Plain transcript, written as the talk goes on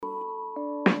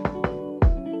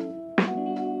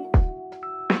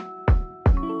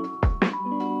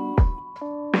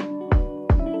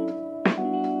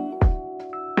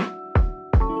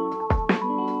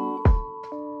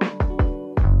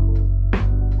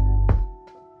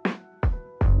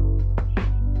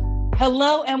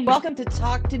Hello and welcome to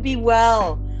Talk to Be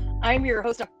Well. I'm your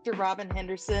host, Dr. Robin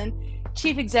Henderson,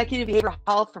 Chief Executive Behavioral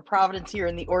Health for Providence here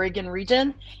in the Oregon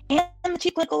region, and the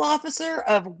Chief Clinical Officer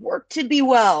of Work to Be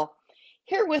Well.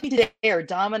 Here with me today are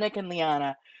Dominic and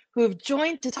Liana, who have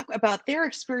joined to talk about their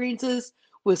experiences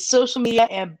with social media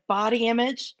and body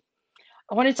image.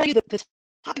 I want to tell you that the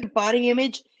topic of body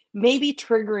image may be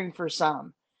triggering for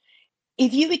some.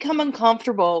 If you become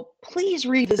uncomfortable, please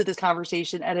revisit this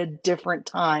conversation at a different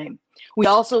time. We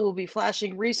also will be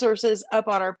flashing resources up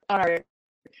on our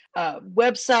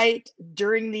website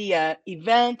during the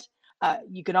event.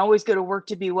 You can always go to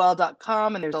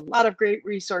worktobewell.com, and there's a lot of great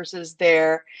resources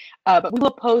there. But we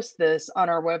will post this on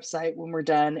our website when we're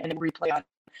done, and replay on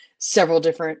several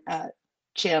different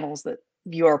channels that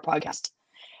view our podcast.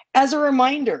 As a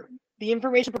reminder, the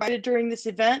information provided during this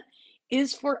event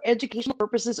is for educational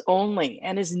purposes only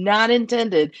and is not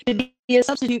intended to be a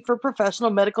substitute for professional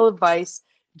medical advice,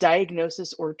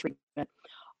 diagnosis, or treatment.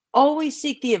 Always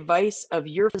seek the advice of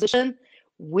your physician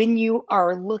when you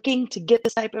are looking to get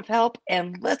this type of help.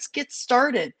 And let's get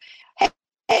started.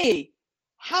 Hey,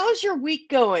 how's your week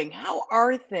going? How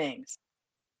are things?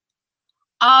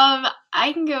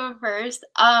 I can go first.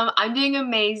 I'm doing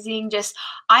amazing.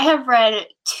 I have read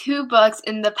 2 books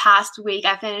in the past week.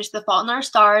 I finished The Fault in Our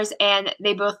Stars, and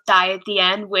they both die at the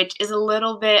end, which is a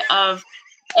little bit of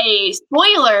a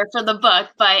spoiler for the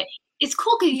book, but it's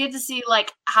cool because you get to see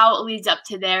like how it leads up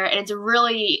to there, and it's a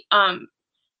really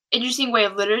interesting way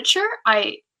of literature.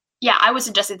 I would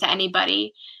suggest it to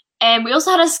anybody. And we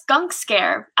also had a skunk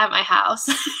scare at my house.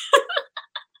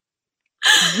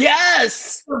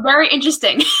 Yes! Very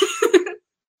interesting.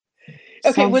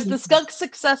 Okay, was the skunk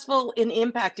successful in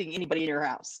impacting anybody in your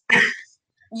house?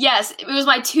 Yes, it was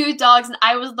my 2 dogs, and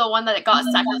I was the one that got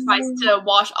sacrificed to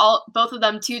wash both of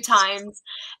them 2 times.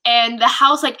 And the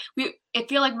house, I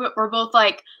feel like we're both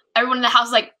like, everyone in the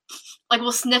house like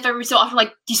will sniff every so often,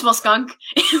 like, do you smell skunk?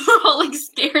 And we're all like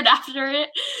scared after it.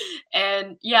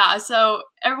 And yeah, so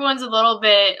everyone's a little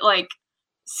bit like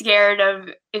scared of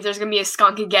if there's gonna be a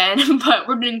skunk again, but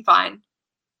we're doing fine.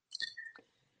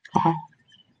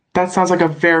 That sounds like a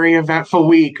very eventful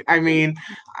week. I mean,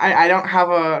 I don't have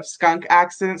a skunk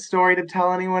accident story to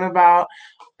tell anyone about,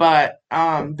 but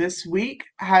this week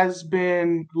has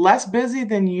been less busy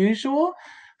than usual.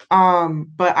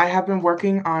 But I have been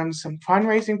working on some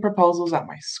fundraising proposals at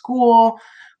my school.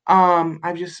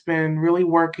 I've just been really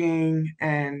working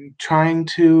and trying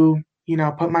to,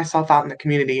 put myself out in the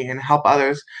community and help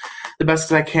others the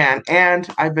best as I can. And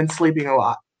I've been sleeping a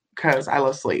lot because I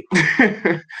love sleep.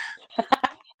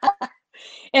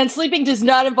 And sleeping does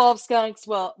not involve skunks.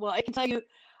 Well, I can tell you,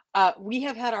 we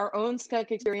have had our own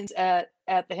skunk experience at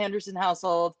the Henderson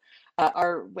household.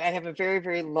 I have a very,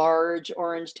 very large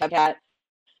orange cat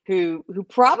who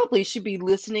probably should be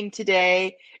listening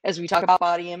today as we talk about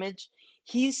body image.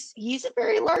 He's a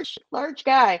very large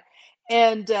guy,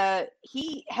 and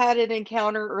he had an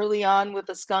encounter early on with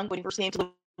a skunk when he first came to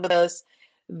live with us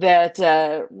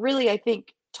that really, I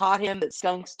think, taught him that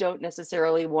skunks don't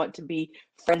necessarily want to be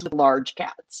friends with large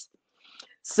cats.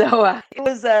 So it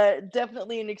was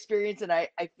definitely an experience, and I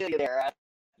feel you there.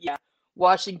 Yeah,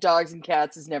 washing dogs and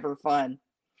cats is never fun.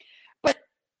 But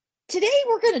today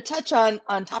we're going to touch on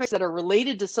topics that are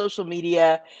related to social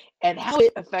media and how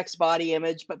it affects body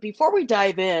image. But before we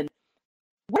dive in,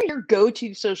 what are your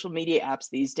go-to social media apps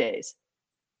these days?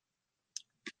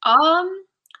 I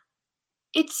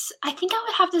think I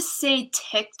would have to say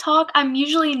TikTok. I'm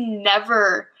usually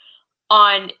never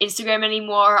on Instagram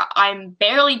anymore. I'm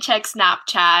barely check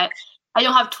Snapchat. I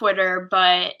don't have Twitter,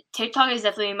 but TikTok is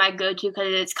definitely my go-to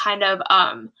because it's kind of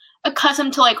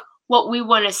accustomed to like what we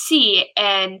want to see.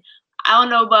 And I don't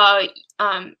know about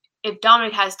if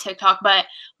Dominic has TikTok, but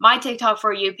my TikTok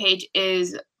For You page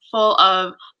is full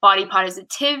of body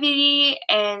positivity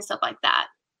and stuff like that.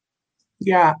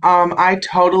 Yeah, I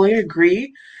totally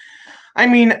agree. I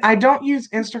mean, I don't use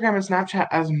Instagram and Snapchat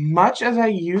as much as I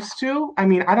used to. I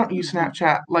mean, I don't use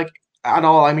Snapchat like at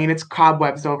all. I mean, it's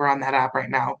cobwebs over on that app right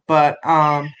now. But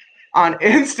on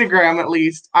Instagram, at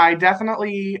least, I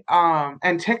definitely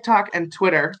and TikTok and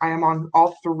Twitter, I am on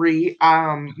all 3.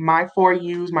 My For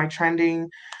Yous, my trending,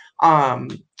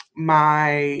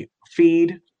 my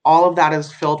feed, all of that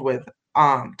is filled with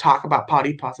talk about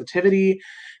body positivity.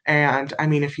 And I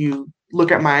mean, if you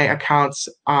look at my accounts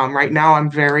right now,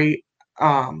 I'm very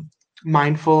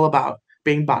mindful about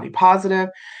being body positive,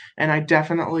 and I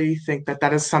definitely think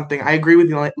that is something. I agree with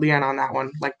Leanne on that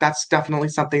one. Like, that's definitely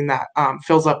something that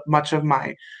fills up much of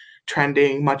my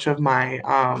trending, much of my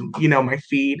my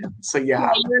feed. So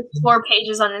yeah, your 4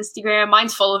 pages on Instagram,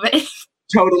 mine's full of it.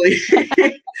 Totally.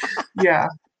 Yeah.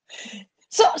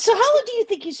 So how long do you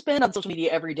think you spend on social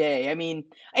media every day? I mean,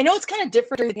 I know it's kind of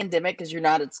different during the pandemic because you're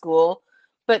not at school,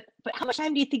 but how much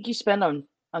time do you think you spend on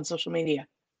social media?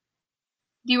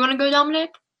 Do you want to go,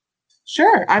 Dominic?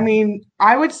 Sure. I mean,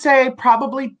 I would say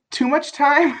probably too much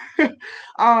time.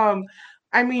 um,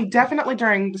 I mean, definitely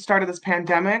during the start of this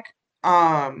pandemic,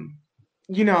 um,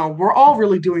 we're all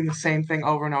really doing the same thing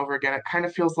over and over again. It kind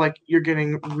of feels like you're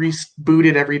getting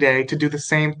rebooted every day to do the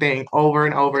same thing over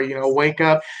and over. Wake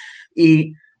up,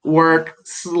 eat, work,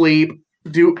 sleep,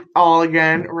 do all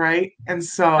again, right? And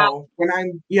so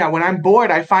when I'm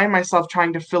bored, I find myself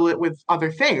trying to fill it with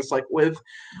other things, like with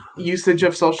usage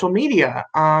of social media,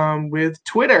 with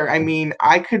Twitter. I mean,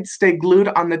 I could stay glued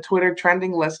on the Twitter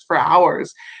trending list for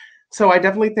hours. So I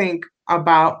definitely think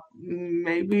about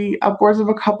maybe upwards of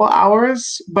a couple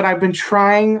hours, but I've been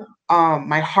trying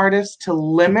my hardest to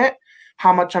limit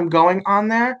how much I'm going on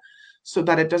there so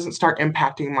that it doesn't start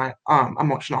impacting my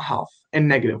emotional health in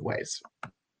negative ways.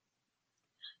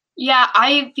 Yeah,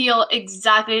 I feel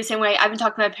exactly the same way. I've been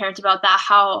talking to my parents about that,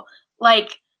 how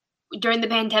like during the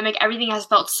pandemic everything has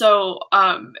felt so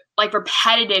like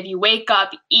repetitive. You wake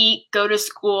up, eat, go to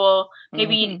school,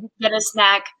 maybe get a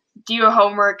snack, do your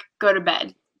homework, go to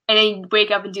bed, and then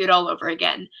wake up and do it all over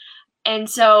again. And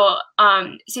so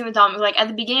same with Dom, like at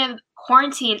the beginning of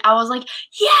quarantine, I was like,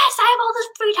 yes, I have all this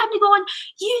free time to go on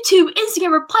YouTube,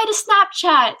 Instagram, reply to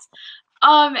Snapchat,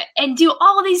 and do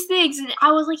all of these things. And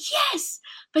I was like, yes.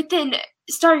 But then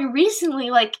starting recently,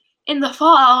 like in the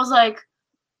fall, I was like,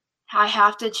 I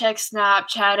have to check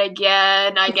Snapchat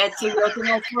again. I get to go to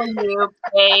my For You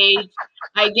page.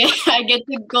 I get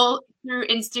to go through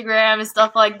Instagram and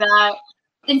stuff like that.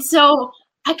 And so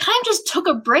I kind of just took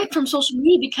a break from social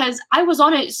media because I was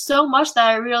on it so much that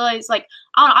I realized, like,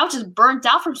 I don't know, I was just burnt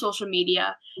out from social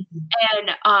media.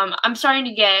 And I'm starting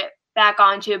to get back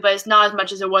onto it, but it's not as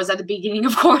much as it was at the beginning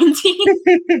of quarantine,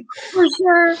 for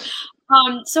sure.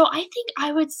 So I think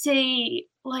I would say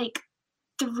like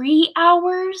 3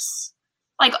 hours,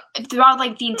 like throughout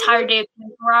like the entire day of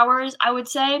 24 hours, I would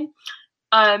say.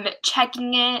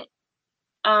 Checking it.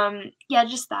 Yeah,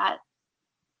 just that.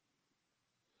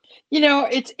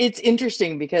 It's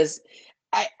interesting because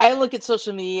I look at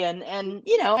social media and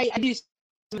I do some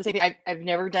of the same thing. I've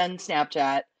never done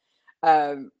Snapchat.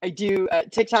 I do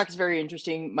TikTok is very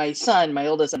interesting. My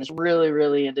oldest son, is really,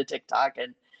 really into TikTok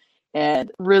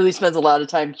and really spends a lot of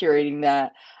time curating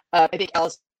that. I think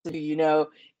Allison, who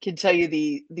can tell you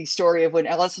the story of when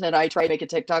Allison and I tried to make a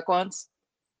TikTok once.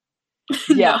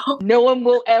 Yeah, no one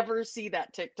will ever see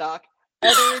that TikTok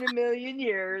ever in a million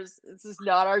years. This is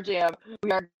not our jam.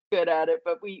 We aren't good at it,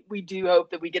 but we do hope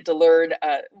that we get to learn.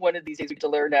 One of these days, we get to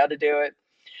learn how to do it.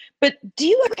 But do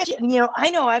you ever catch? I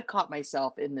know I've caught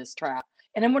myself in this trap,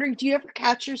 and I'm wondering, do you ever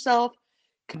catch yourself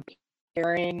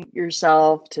comparing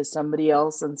yourself to somebody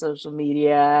else on social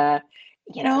media?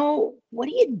 What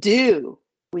do you do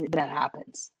when that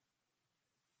happens?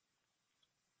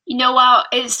 Well,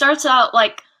 it starts out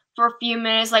like for a few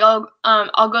minutes, like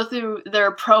I'll go through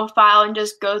their profile and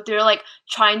just go through like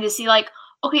trying to see like,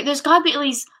 okay, there's gotta be at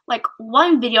least like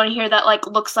one video in here that like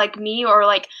looks like me, or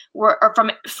like or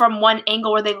from one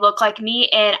angle where they look like me,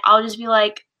 and I'll just be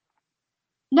like,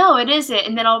 no, it isn't.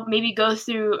 And then I'll maybe go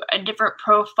through a different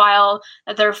profile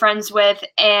that they're friends with,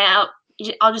 and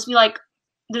I'll just be like,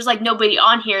 there's like nobody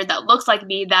on here that looks like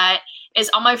me that is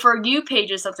on my For You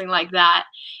page or something like that.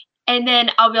 And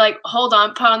then I'll be like, hold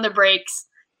on, put on the brakes.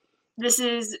 This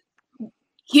is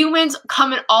humans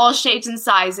come in all shapes and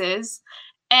sizes.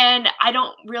 And I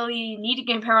don't really need to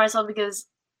compare myself because,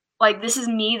 like, this is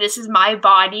me. This is my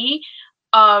body.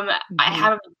 I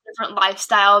have a different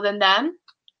lifestyle than them.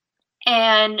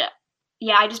 And,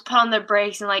 yeah, I just put on the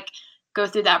brakes and, like, go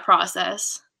through that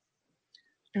process.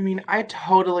 I mean, I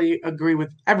totally agree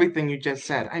with everything you just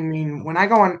said. I mean, when I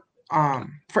go on,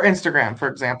 for Instagram, for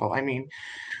example, I mean,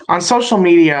 on social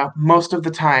media, most of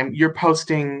the time, you're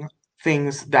posting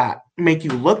things that make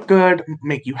you look good,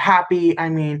 make you happy. I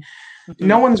mean,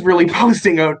 no one's really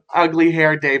posting an ugly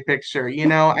hair day picture,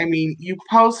 I mean, you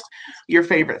post your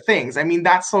favorite things. I mean,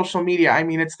 that's social media. I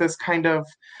mean, it's this kind of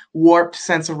warped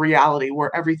sense of reality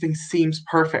where everything seems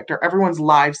perfect, or everyone's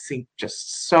lives seem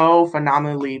just so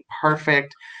phenomenally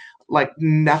perfect, like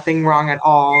nothing wrong at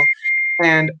all.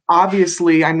 And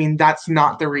obviously, I mean, that's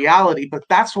not the reality, but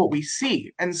that's what we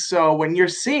see. And so when you're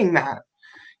seeing that,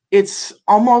 it's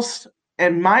almost,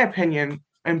 in my opinion,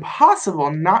 impossible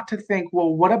not to think,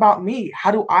 well, what about me? How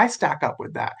do I stack up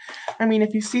with that? I mean,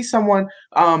 if you see someone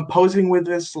posing with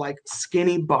this like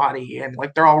skinny body and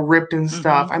like they're all ripped and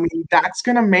stuff, I mean, that's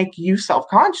going to make you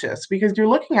self-conscious because you're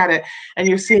looking at it and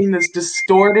you're seeing this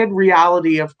distorted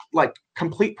reality of like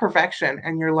complete perfection.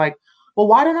 And you're like, well,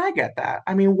 why don't I get that?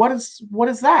 I mean, what is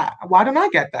that? Why don't I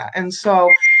get that? And so,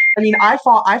 I mean, I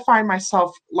find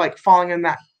myself like falling in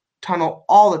that tunnel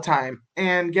all the time,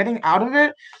 and getting out of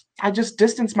it, I just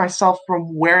distance myself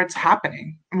from where it's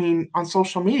happening. I mean, on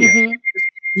social media,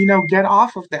 Hmm. get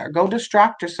off of there, go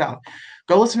distract yourself,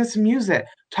 go listen to some music,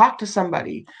 talk to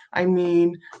somebody. I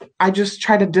mean, I just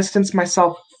try to distance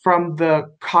myself from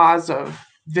the cause of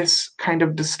this kind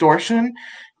of distortion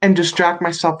and distract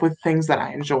myself with things that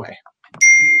I enjoy.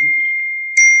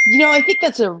 I think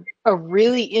that's a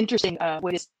really interesting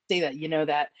way to say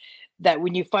that, that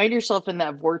when you find yourself in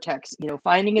that vortex,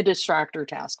 finding a distractor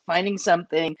task, finding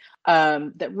something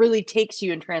that really takes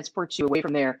you and transports you away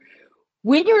from there.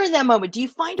 When you're in that moment, do you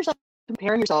find yourself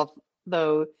comparing yourself,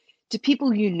 though, to people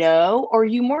or are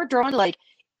you more drawn to like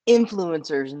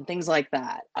influencers and things like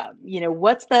that?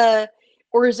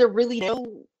 Or is there really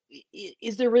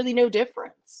no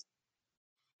difference?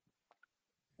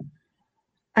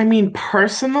 I mean,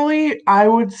 personally, I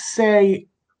would say,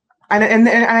 and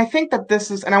I think that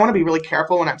this is, and I want to be really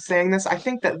careful when I'm saying this. I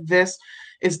think that this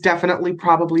is definitely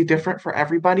probably different for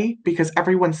everybody because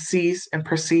everyone sees and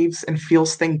perceives and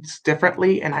feels things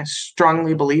differently, and I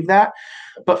strongly believe that.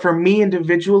 But for me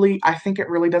individually, I think it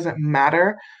really doesn't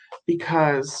matter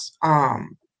because I'll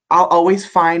always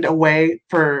find a way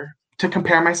to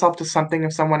compare myself to something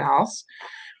of someone else,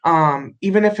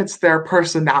 even if it's their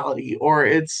personality or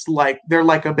it's like their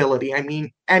likability. I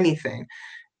mean, anything.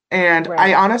 And I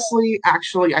Right. honestly,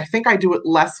 actually, I think I do it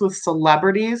less with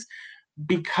celebrities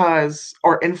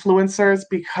or influencers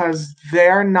because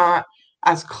they're not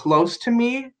as close to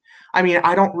me. I mean,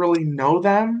 I don't really know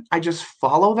them. I just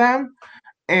follow them.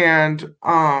 And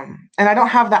I don't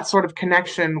have that sort of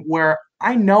connection where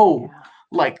I know Yeah.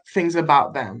 like things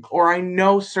about them or I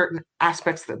know certain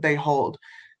aspects that they hold.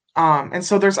 And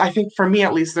so I think for me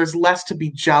at least, there's less to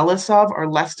be jealous of or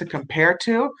less to compare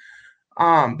to,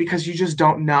 because you just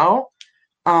don't know.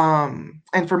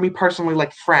 And for me personally,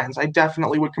 like friends, I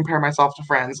definitely would compare myself to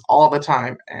friends all the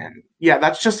time. And yeah,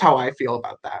 that's just how I feel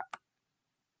about that.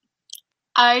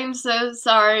 I'm so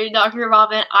sorry, Dr.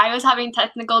 Robin. I was having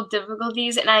technical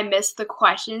difficulties and I missed the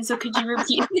question. So could you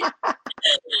repeat it?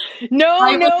 No,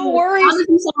 I was no like, worries.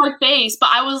 honestly saw my face, but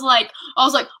I was like,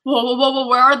 whoa, whoa, whoa, whoa,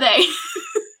 where are they?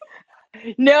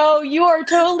 No, you are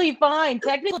totally fine.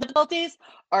 Technical difficulties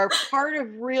are part of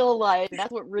real life, and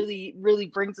that's what really, really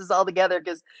brings us all together.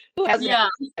 Because who hasn't Yeah.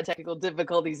 had technical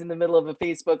difficulties in the middle of a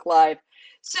Facebook Live?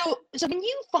 So when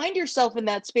you find yourself in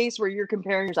that space where you're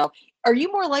comparing yourself, are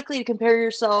you more likely to compare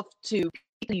yourself to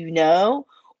people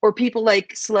or people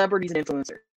like celebrities and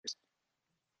influencers?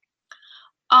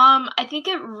 I think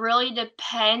it really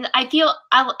depends. I feel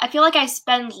like I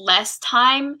spend less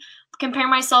time comparing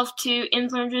myself to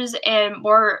influencers and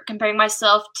more comparing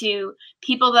myself to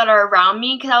people that are around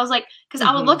me because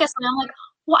I would Hmm. look at someone, I'm like,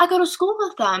 well, I go to school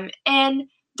with them and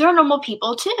they're normal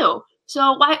people too.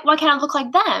 So why can't I look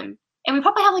like them? And we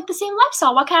probably have like the same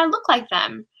lifestyle. Why can't I look like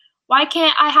them? Why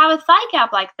can't I have a thigh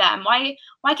gap like them? Why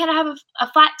can't I have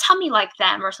a flat tummy like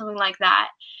them or something like that?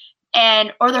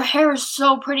 And or their hair is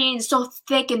so pretty and so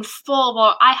thick and full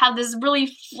while I have this really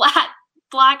flat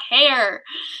black hair.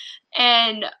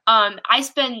 And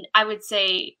I would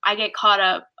say I get caught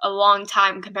up a long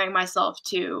time comparing myself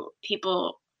to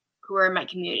people who are in my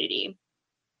community.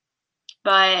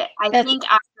 But I That's think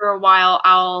after a while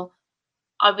I'll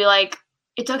be like,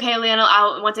 it's okay, Leona.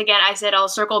 I said I'll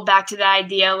circle back to the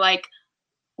idea like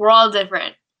we're all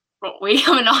different. We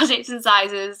come in all shapes and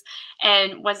sizes,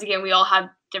 and once again, we all have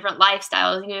different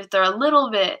lifestyles, even if they're a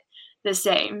little bit the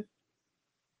same.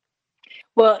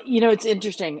 well, it's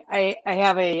interesting. I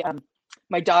have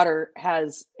my daughter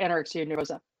has anorexia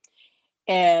nervosa,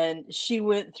 and she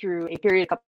went through a period a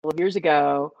couple of years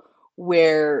ago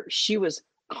where she was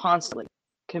constantly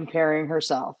comparing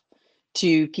herself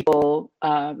to people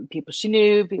she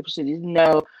knew, people she didn't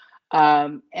know,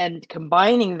 and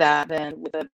combining that then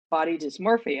with a body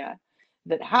dysmorphia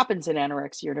that happens in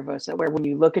anorexia nervosa, where when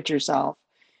you look at yourself,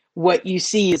 what you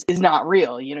see is not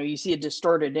real. You see a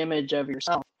distorted image of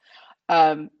yourself.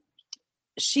 Um,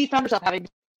 she found herself having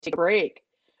to take a break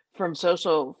from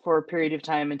social for a period of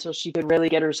time until she could really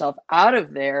get herself out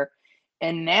of there.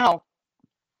 And now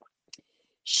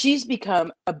she's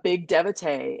become a big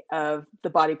devotee of the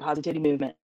body positivity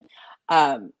movement.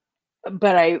 Um,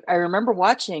 but I remember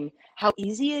watching how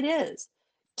easy it is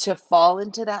to fall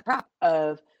into that trap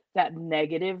of that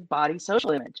negative body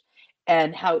social image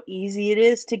and how easy it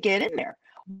is to get in there.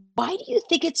 Why do you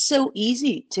think it's so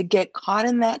easy to get caught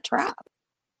in that trap?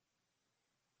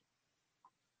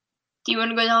 Do you want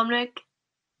to go, Dominic?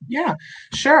 Yeah,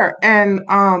 sure. And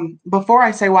before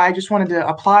I say why, I just wanted to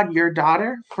applaud your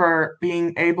daughter for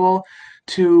being able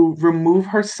to remove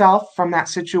herself from that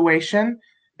situation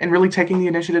and really taking the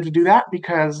initiative to do that.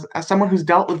 Because as someone who's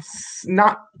dealt with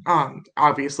not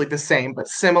obviously the same, but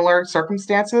similar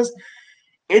circumstances,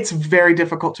 it's very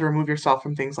difficult to remove yourself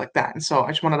from things like that. And so I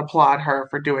just wanted to applaud her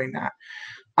for doing that.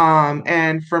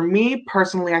 And for me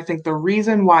personally, I think the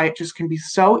reason why it just can be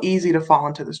so easy to fall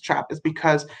into this trap is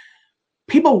because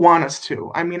people want us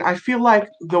to. I mean, I feel like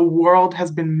the world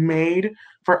has been made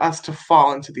for us to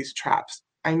fall into these traps.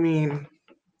 I mean,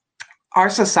 our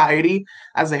society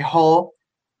as a whole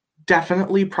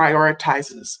definitely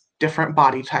prioritizes different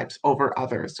body types over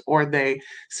others, or they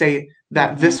say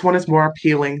that this one is more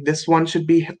appealing, this one should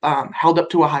be held up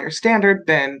to a higher standard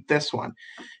than this one.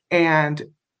 And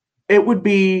it would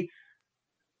be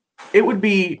it would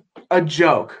be a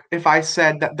joke if I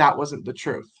said that that wasn't the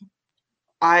truth.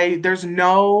 There's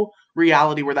no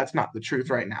reality where that's not the truth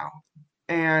right now.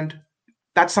 And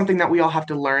that's something that we all have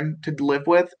to learn to live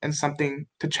with and something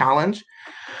to challenge.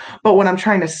 But what I'm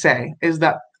trying to say is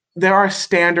that there are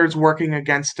standards working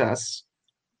against us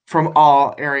from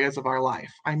all areas of our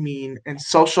life. I mean, in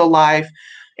social life,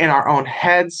 in our own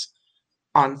heads,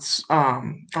 on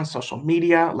social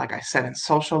media, like I said, in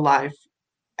social life,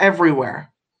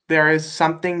 everywhere there is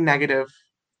something negative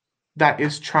that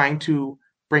is trying to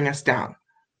bring us down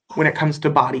when it comes to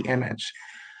body image.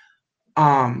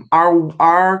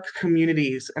 Our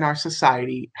communities and our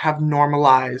society have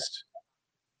normalized,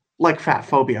 like fat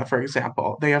phobia, for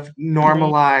example. They have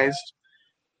normalized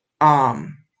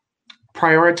um,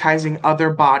 prioritizing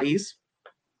other bodies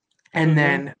and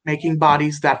then making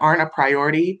bodies that aren't a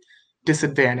priority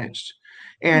disadvantaged.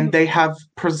 And they have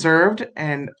preserved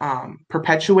and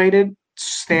perpetuated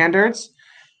standards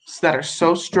that are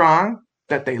so strong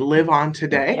that they live on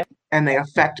today and they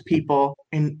affect people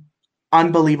in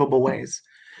unbelievable ways.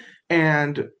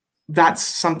 And that's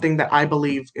something that I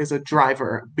believe is a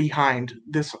driver behind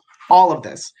this, all of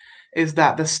this, is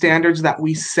that the standards that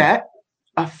we set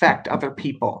affect other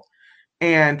people.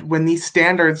 And when these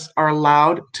standards are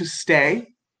allowed to stay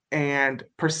and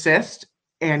persist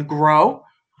and grow,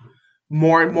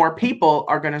 more and more people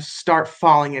are going to start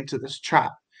falling into this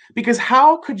trap. Because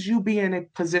how could you be in a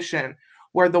position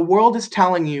where the world is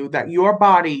telling you that your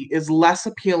body is less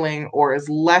appealing or is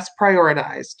less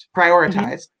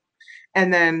prioritized,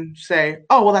 and then say,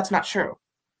 oh, well, that's not true?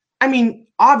 I mean,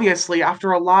 obviously,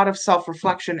 after a lot of self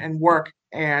reflection and work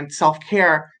and self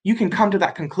care, you can come to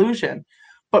that conclusion.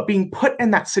 But being put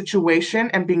in that situation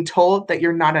and being told that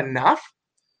you're not enough,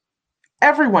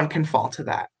 everyone can fall to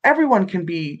that. Everyone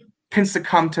can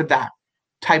succumb to that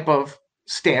type of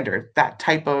standard, that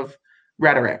type of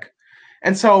rhetoric.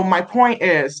 And so my point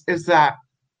is that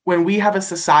when we have a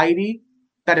society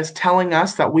that is telling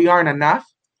us that we aren't enough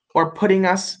or putting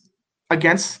us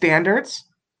against standards,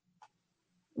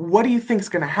 what do you think is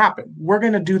going to happen? We're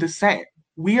going to do the same.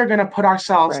 We are going to put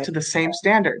ourselves to the same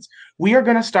standards. We are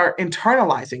going to start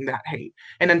internalizing that hate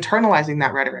and internalizing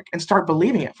that rhetoric and start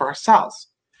believing it for ourselves.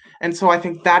 And so I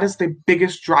think that is the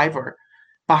biggest driver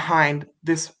behind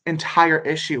this entire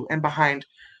issue and behind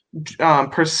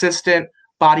persistent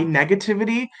body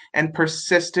negativity and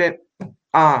persistent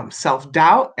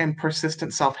self-doubt and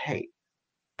persistent self-hate.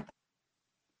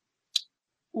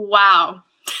 Wow.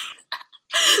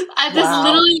 That's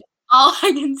literally all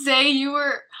I can say.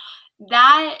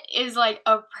 That is like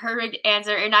a perfect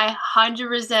answer, and I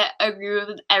 100% agree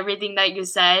with everything that you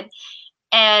said.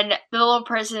 And the little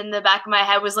person in the back of my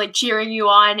head was like cheering you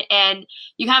on, and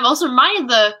you kind of also reminded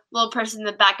the little person in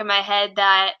the back of my head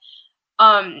that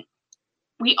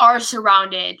we are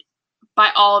surrounded by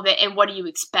all of it, and what do you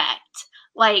expect?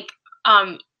 Like,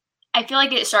 I feel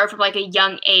like it started from like a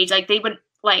young age. Like they would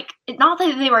not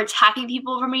that they were attacking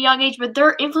people from a young age, but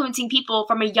they're influencing people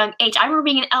from a young age. I remember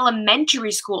being in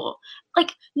elementary school.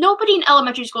 Like nobody in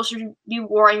elementary school should be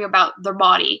worrying about their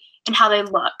body and how they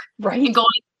look. Right. And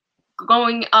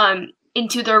going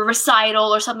into their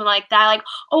recital or something like that. Like,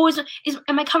 oh,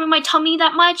 am I covering my tummy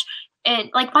that much? And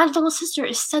like my little sister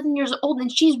is 7 years old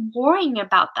and she's worrying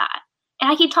about that.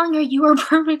 And I keep telling her, you are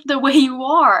perfect the way you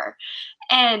are.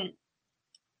 And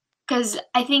because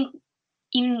I think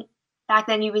even back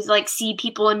then you would like see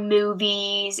people in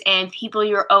movies and people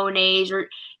your own age, or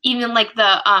even like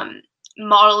the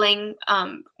modeling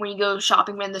when you go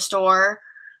shopping in the store,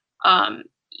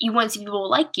 you want to see people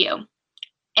like you.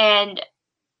 And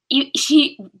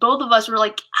both of us were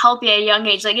like healthy at a young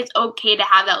age. Like it's okay to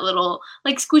have that little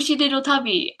like squishy little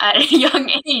tubby at a young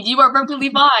age. You are perfectly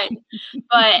fine.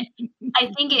 But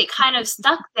I think it kind of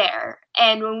stuck there.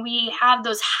 And when we have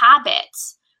those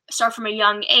habits, start from a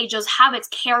young age, those habits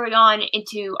carry on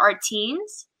into our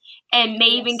teens and may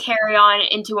even carry on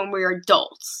into when we're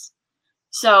adults.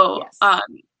 So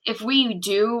if we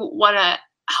do want to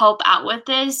help out with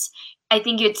this, I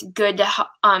think it's good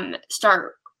to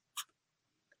start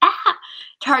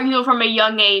targeting people from a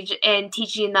young age and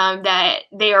teaching them that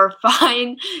they are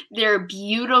fine, they're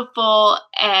beautiful,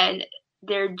 and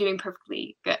they're doing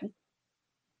perfectly good.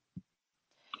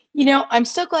 You know, I'm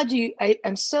so glad you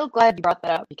brought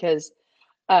that up, because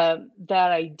that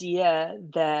idea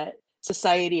that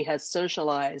society has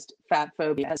socialized fat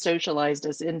phobia, has socialized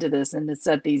us into this and to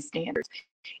set these standards.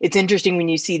 It's interesting when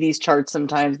you see these charts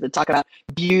sometimes that talk about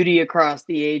beauty across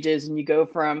the ages, and you go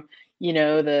from, you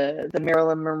know, the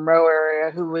Marilyn Monroe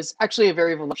area, who was actually a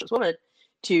very voluptuous woman,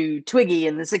 to Twiggy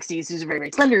in the 60s, who's a very,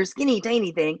 very slender, skinny,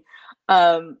 tiny thing.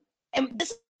 And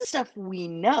this is stuff we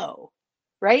know,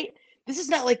 right? This is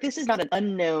not an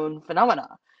unknown phenomena.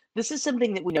 This is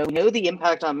something that we know. We know the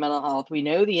impact on mental health. We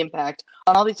know the impact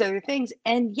on all these other things.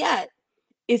 And yet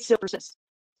it still persists.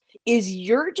 Is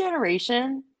your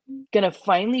generation going to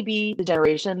finally be the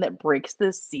generation that breaks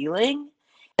this ceiling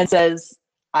and says,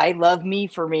 I love me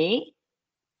for me?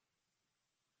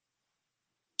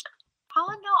 I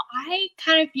don't know. I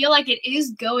kind of feel like it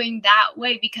is going that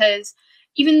way, because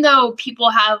even though people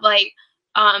have like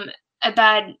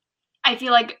I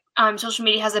feel like social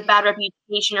media has a bad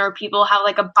reputation, or people have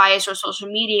like a bias for social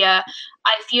media,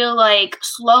 I feel like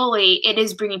slowly it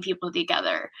is bringing people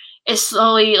together. It's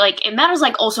slowly, like, it matters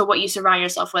like also what you surround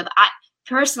yourself with.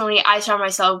 Personally, I surround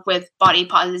myself with body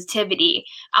positivity.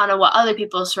 I don't know what other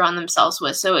people surround themselves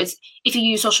with. So it's if you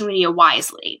use social media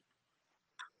wisely.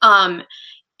 And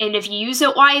if you use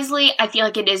it wisely, I feel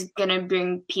like it is gonna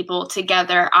bring people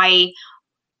together.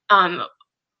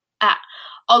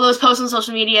 All those posts on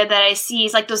social media that I see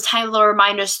is like those tiny little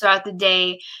reminders throughout the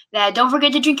day that don't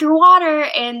forget to drink your water,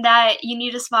 and that you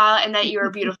need to smile, and that you're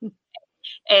beautiful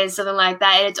and something like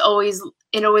that. And it always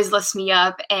lifts me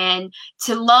up, and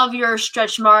to love your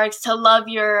stretch marks, to love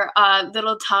your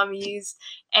little tummies,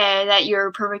 and that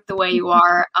you're perfect the way you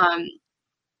are.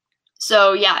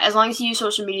 So yeah, as long as you use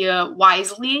social media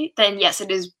wisely, then yes, it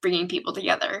is bringing people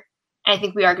together. And I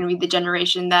think we are going to be the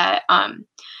generation that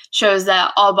shows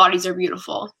that all bodies are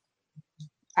beautiful.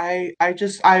 I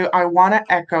want to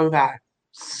echo that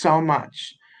so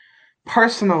much.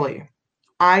 Personally,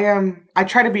 I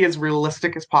try to be as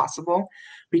realistic as possible,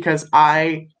 because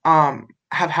I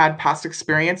have had past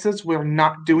experiences where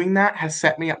not doing that has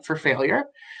set me up for failure.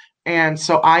 And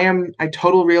so I am a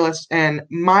total realist, and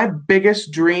my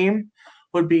biggest dream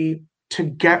would be to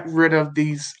get rid of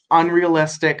these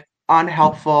unrealistic,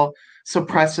 unhelpful,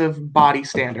 suppressive body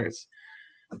standards.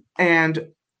 And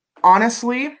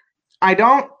honestly, I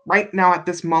don't right now at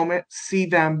this moment see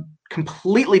them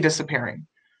completely disappearing,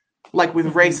 like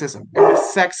with racism and with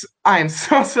sex. I am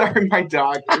so sorry, my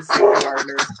dog is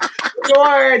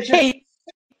George. Hey,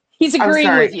 he's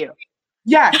agreeing with you.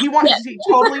 Yeah, he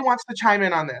totally wants to chime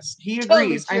in on this. He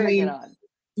agrees. Totally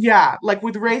yeah, like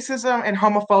with racism and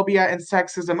homophobia and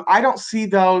sexism, I don't see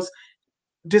those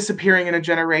disappearing in a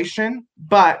generation,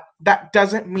 but that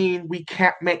doesn't mean we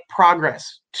can't make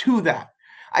progress to that.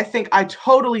 I think I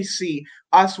totally see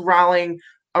us rallying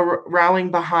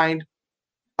behind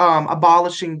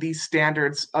abolishing these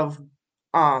standards of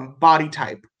body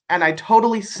type, and I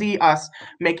totally see us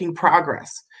making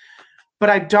progress, but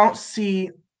I don't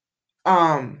see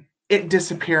it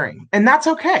disappearing, and that's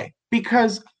okay,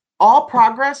 because all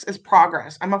progress is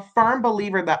progress. I'm a firm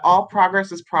believer that all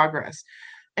progress is progress.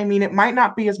 I mean, it might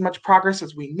not be as much progress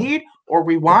as we need or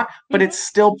we want, but it's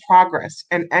still progress.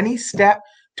 And any step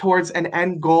towards an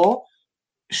end goal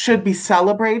should be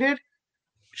celebrated,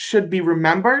 should be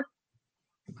remembered,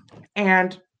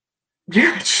 and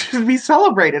yeah, it should be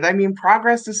celebrated. I mean,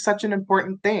 progress is such an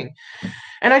important thing.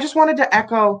 And I just wanted to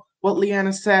echo what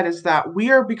Leanna said, is that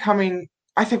we are becoming,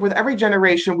 I think with every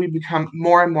generation, we become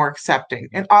more and more accepting.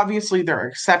 And obviously there are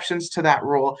exceptions to that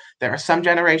rule. There are some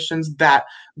generations that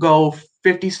go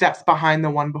 50 steps behind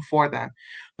the one before them.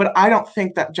 But I don't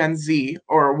think that Gen Z,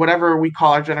 or whatever we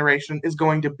call our generation, is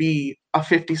going to be a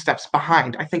 50 steps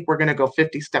behind. I think we're going to go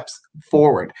 50 steps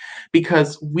forward,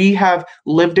 because we have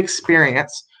lived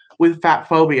experience with fat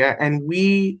phobia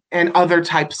and other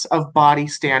types of body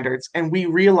standards. And we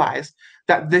realize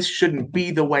that this shouldn't be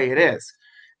the way it is.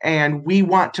 And we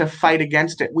want to fight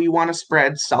against it. We want to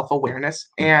spread self-awareness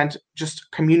and just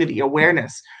community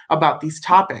awareness about these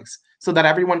topics, so that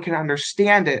everyone can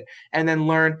understand it and then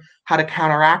learn how to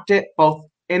counteract it, both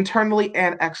internally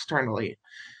and externally.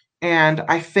 And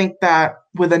I think that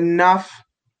with enough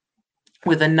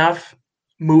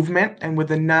movement and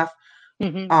with enough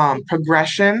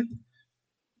progression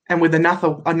And with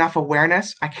enough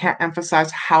awareness, I can't emphasize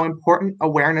how important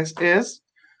awareness is.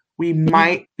 We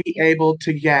might be able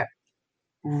to get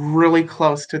really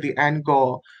close to the end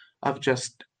goal of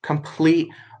just complete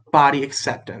body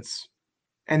acceptance.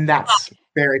 And that's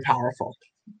very powerful.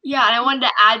 Yeah, and I wanted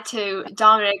to add to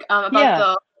Dominic about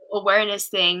the awareness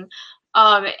thing,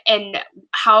 and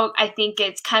how I think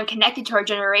it's kind of connected to our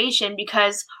generation,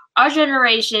 because our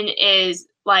generation is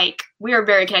like, we are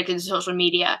very connected to social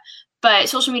media, but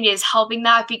social media is helping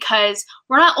that because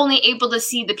we're not only able to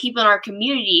see the people in our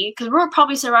community, because we're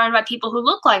probably surrounded by people who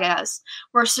look like us.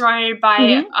 We're surrounded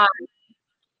by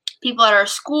people at our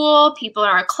school, people in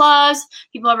our clubs,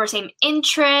 people have our same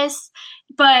interests.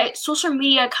 But social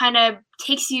media kind of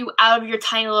takes you out of your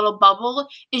tiny little bubble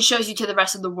and shows you to the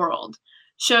rest of the world.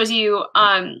 Shows you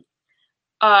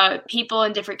people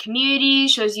in different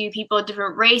communities, shows you people in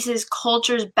different races,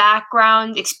 cultures,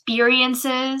 backgrounds,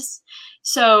 experiences.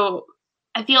 So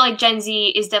I feel like Gen Z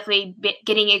is definitely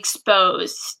getting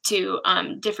exposed to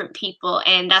different people,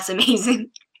 and that's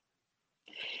amazing.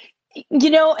 You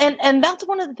know, and that's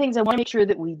one of the things I want to make sure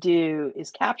that we do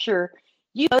is capture.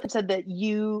 You both said that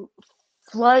you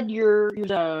flood your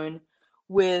zone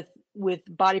with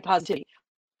body positivity.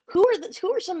 Who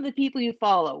are some of the people you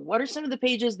follow? What are some of the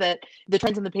pages the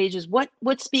trends on the pages? What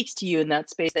speaks to you in that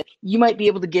space that you might be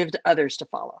able to give to others to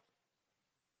follow?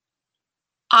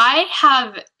 I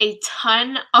have a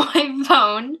ton on my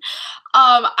phone.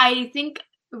 I think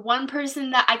one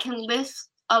person that I can list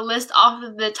off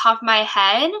of the top of my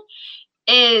head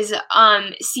is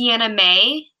Sienna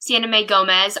May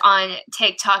Gomez on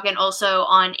TikTok and also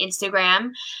on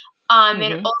Instagram.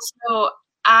 And also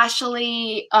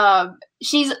Ashley,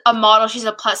 she's a model, she's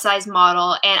a plus size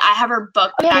model, and I have her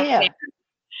book back there.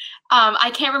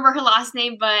 I can't remember her last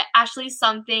name, but Ashley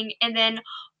something. And then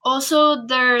also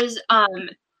there's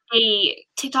a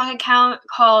TikTok account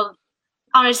called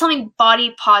something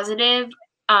body positive.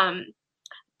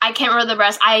 I can't remember the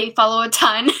rest. I follow a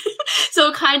ton. So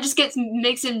it kind of just gets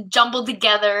mixed and jumbled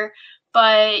together.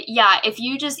 But yeah, if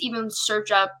you just even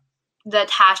search up the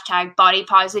hashtag body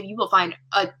positive, you will find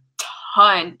a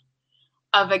ton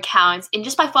of accounts. And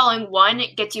just by following one,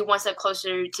 it gets you one step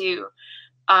closer to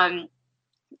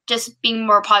just being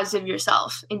more positive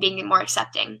yourself and being more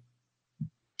accepting.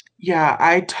 Yeah,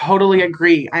 I totally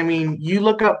agree. I mean, you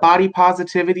look up body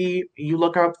positivity, you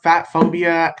look up fat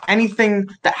phobia, anything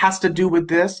that has to do with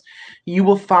this, you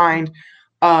will find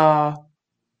a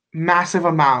massive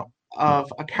amount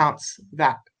of accounts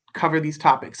that cover these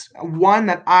topics. One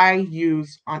that I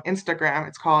use on Instagram,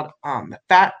 it's called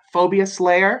Fat Phobia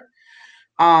Slayer.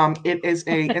 It is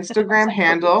a Instagram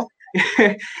handle.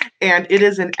 And it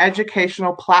is an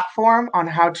educational platform on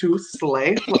how to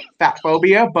slay fat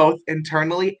phobia, both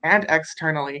internally and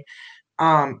externally.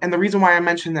 And the reason why I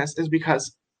mention this is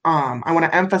because I want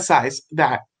to emphasize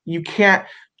that you can't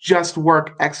just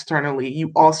work externally. You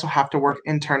also have to work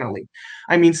internally.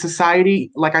 I mean,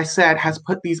 society, like I said, has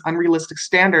put these unrealistic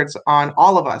standards on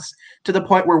all of us to the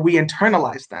point where we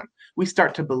internalize them. We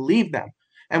start to believe them.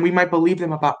 And we might believe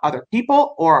them about other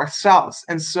people or ourselves.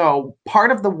 And so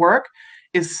part of the work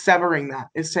is severing that,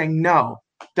 is saying, no,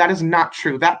 that is not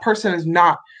true. That person is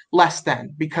not less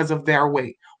than because of their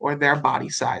weight or their body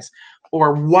size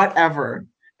or whatever.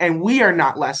 And we are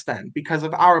not less than because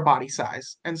of our body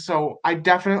size. And so I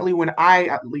definitely, when I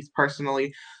at least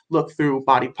personally look through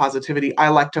body positivity, I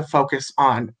like to focus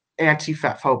on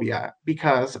anti-fat phobia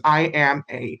because I am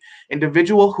a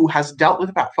individual who has dealt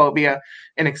with fat phobia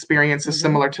and experiences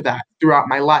similar to that throughout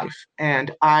my life. And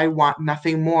I want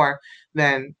nothing more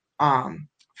than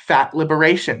fat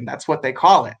liberation. That's what they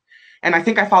call it. And I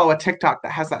think I follow a TikTok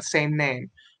that has that same name.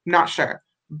 I'm not sure,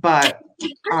 but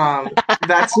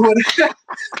that's what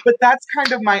but that's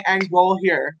kind of my end goal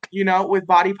here, you know, with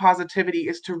body positivity,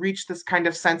 is to reach this kind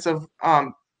of sense of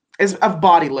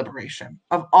body liberation,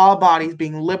 of all bodies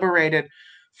being liberated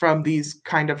from these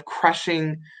kind of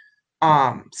crushing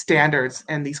standards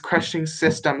and these crushing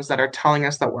systems that are telling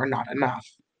us that we're not enough.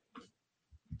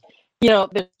 You know,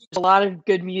 there's a lot of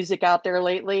good music out there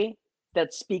lately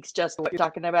that speaks just to what you're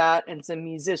talking about, and some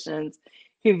musicians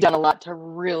who've done a lot to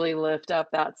really lift up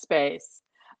that space.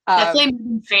 Definitely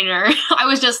Meghan Trainor. I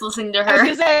was just listening to her. I was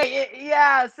gonna say,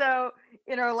 yeah. So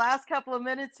in our last couple of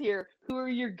minutes here, who are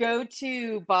your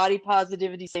go-to body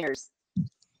positivity singers?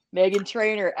 Meghan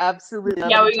Trainor, absolutely.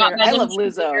 Yeah, we got Meghan I love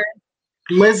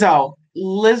Lizzo.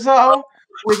 Lizzo,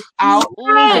 without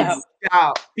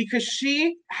doubt, because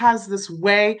she has this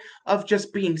way of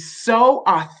just being so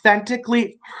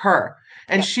authentically her.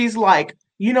 And she's like,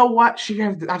 you know what?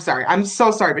 I'm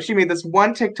so sorry, but she made this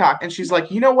one TikTok and she's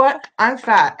like, you know what? I'm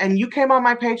fat. And you came on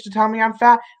my page to tell me I'm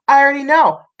fat. I already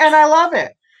know. and I love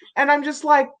it. And I'm just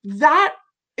like, that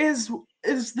is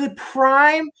the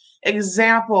prime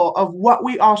example of what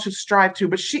we all should strive to.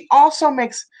 But she also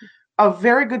makes a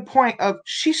very good point of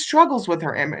she struggles with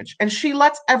her image and she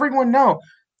lets everyone know,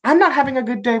 I'm not having a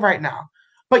good day right now.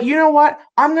 But you know what?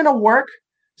 I'm going to work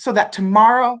so that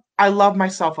tomorrow I love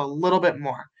myself a little bit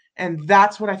more. And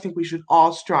that's what I think we should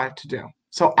all strive to do.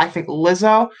 So I think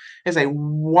Lizzo is a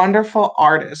wonderful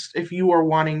artist if you are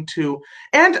wanting to,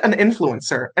 and an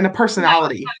influencer and a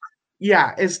personality.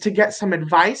 Yeah, is to get some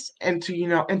advice and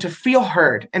to, and to feel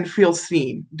heard and feel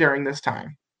seen during this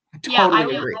time. I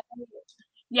totally agree.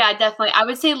 Yeah, definitely. I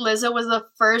would say Lizzo was the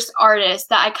first artist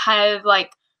that I kind of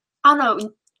like, I don't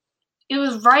know, it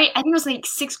was I think it was like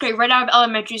 6th grade, right out of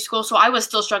elementary school, so I was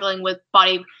still struggling with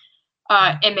body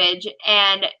image.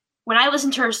 And when I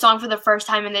listened to her song for the first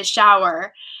time in the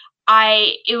shower,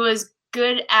 it was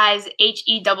good as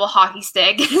HE double hockey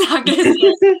stick. Not gonna say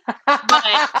it, but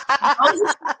that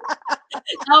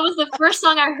was the first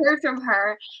song I heard from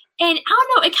her. And I don't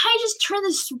know, it kind of just turned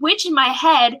the switch in my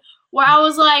head where I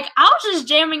was like, I was just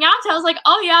jamming out to it. I was like,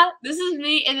 oh yeah, this is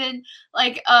me. And then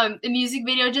like the music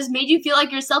video just made you feel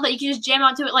like yourself, that you can just jam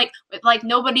out to it like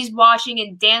nobody's watching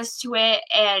and dance to it.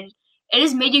 And it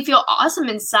just made you feel awesome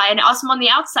inside and awesome on the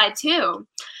outside too.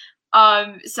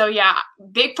 So yeah,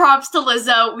 big props to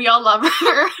Lizzo. We all love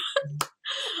her.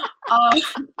 Yeah,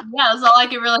 that's all I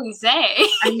can really say.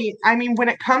 I mean, when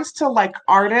it comes to like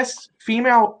artists,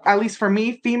 female, at least for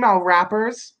me, female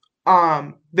rappers,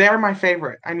 they're my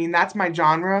favorite. I mean, that's my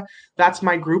genre. That's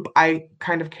my group I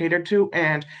kind of cater to.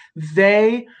 And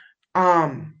they,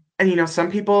 and some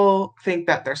people think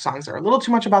that their songs are a little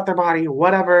too much about their body,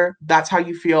 whatever. That's how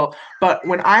you feel. But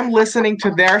when I'm listening to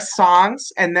their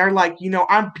songs and they're like,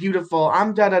 I'm beautiful,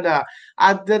 I'm da-da-da,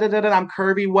 I'm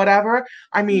curvy, whatever.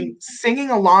 I mean,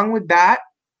 singing along with that,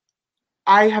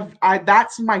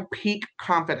 that's my peak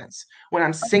confidence when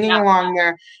I'm singing along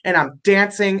there and I'm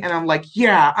dancing and I'm like,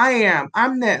 yeah,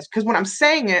 I'm this. Because when I'm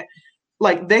saying it,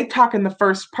 like they talk in the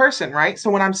first person, right? So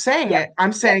when I'm saying it,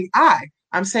 I'm saying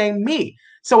I'm saying me.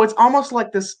 So it's almost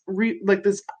like this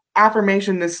this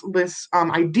affirmation, this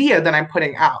idea that I'm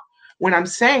putting out when I'm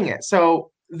saying it. So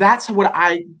that's what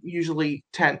I usually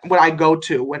what I go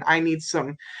to when I need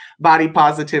some body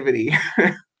positivity.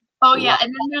 Oh yeah,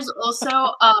 and then there's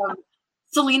also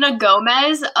Selena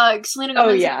Gomez. Selena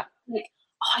Gomez. Oh yeah.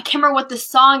 I can't remember what the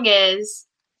song is,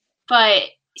 but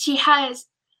she has.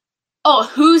 Oh,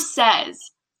 Who Says?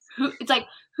 It's like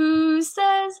who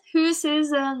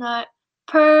says I'm not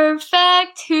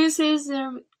perfect? Who says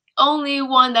I'm only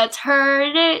one that's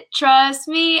heard it? Trust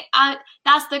me,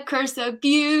 that's the curse of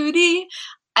beauty.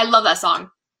 I love that song.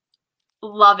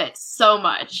 Love it so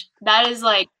much. That is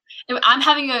like, if I'm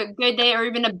having a good day or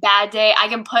even a bad day, I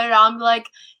can put it on and be like,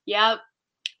 yep,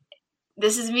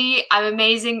 this is me. I'm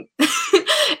amazing.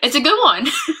 It's a good one.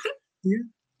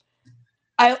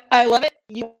 Yeah. I love it.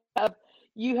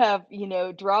 You have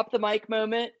drop the mic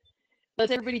moment.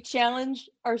 Let's everybody challenge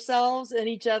ourselves and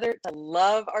each other to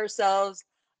love ourselves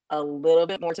a little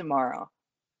bit more tomorrow.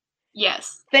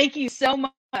 Yes. Thank you so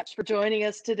much for joining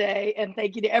us today, and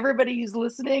thank you to everybody who's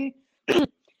listening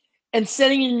and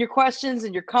sending in your questions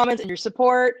and your comments and your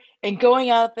support and going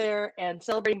out there and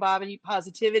celebrating body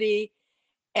positivity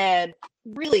and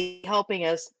really helping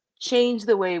us change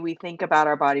the way we think about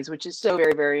our bodies, which is so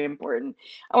very, very important.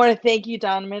 I want to thank you,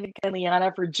 Dominica and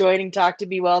Liana, for joining Talk to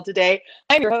Be Well today.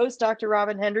 I'm your host, Dr.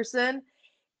 Robin Henderson.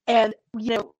 And,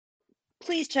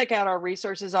 please check out our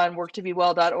resources on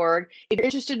worktobewell.org. If you're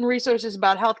interested in resources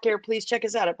about healthcare, please check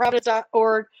us out at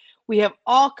providence.org. We have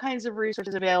all kinds of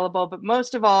resources available, but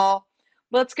most of all,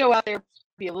 let's go out there,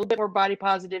 be a little bit more body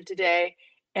positive today,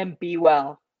 and be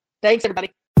well. Thanks,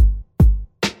 everybody.